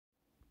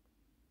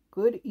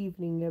Good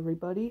evening,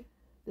 everybody.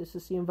 This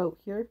is CM Vote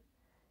here,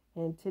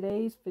 and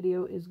today's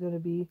video is going to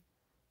be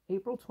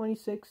April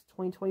 26,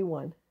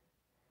 2021.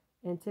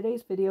 And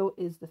today's video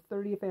is the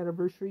 30th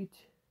anniversary,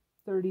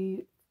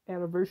 30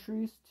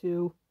 anniversaries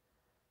to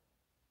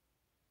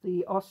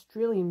the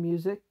Australian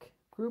music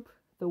group,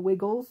 The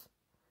Wiggles,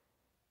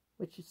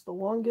 which is the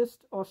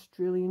longest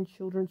Australian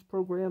children's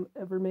program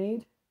ever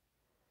made,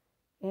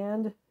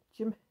 and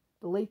the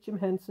late Jim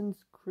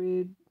Henson's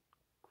creator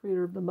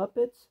of the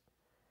Muppets,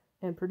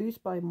 and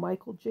produced by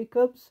Michael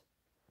Jacobs,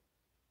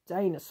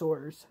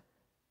 Dinosaurs,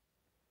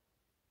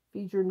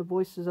 featuring the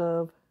voices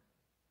of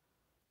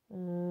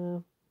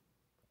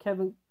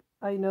Kevin.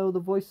 I know the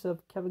voice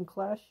of Kevin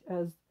Clash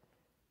as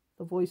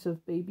the voice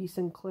of Baby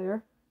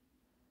Sinclair,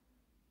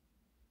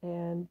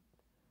 and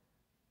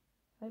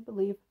I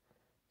believe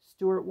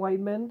Stuart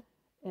Weideman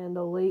and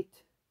the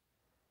late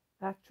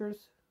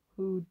actress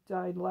who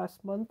died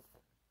last month,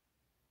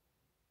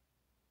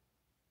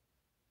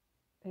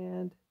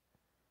 and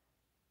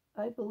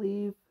I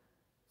believe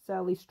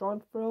Sally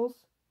Stronfels,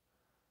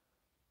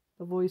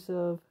 the voice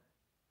of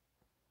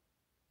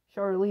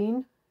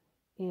Charlene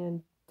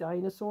in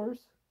Dinosaurs.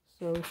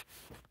 So,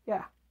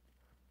 yeah.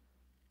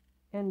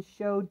 And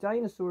show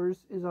Dinosaurs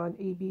is on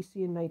ABC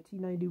in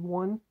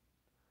 1991.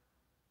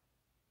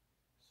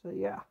 So,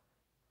 yeah.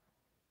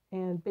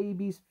 And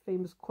Baby's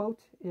famous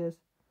quote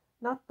is,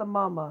 "Not the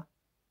mama,"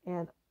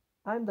 and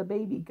 "I'm the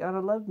baby,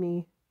 gotta love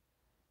me."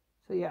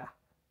 So, yeah.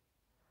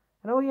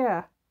 And oh,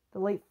 yeah. The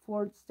late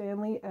Florence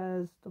Stanley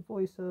as the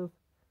voice of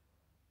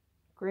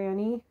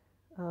Granny,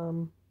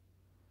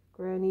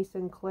 Granny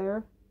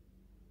Sinclair,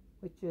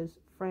 which is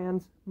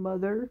Fran's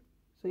mother.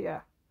 So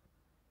yeah.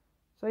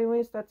 So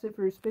anyways, that's it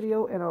for this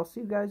video, and I'll see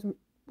you guys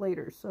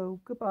later.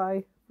 So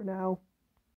goodbye for now.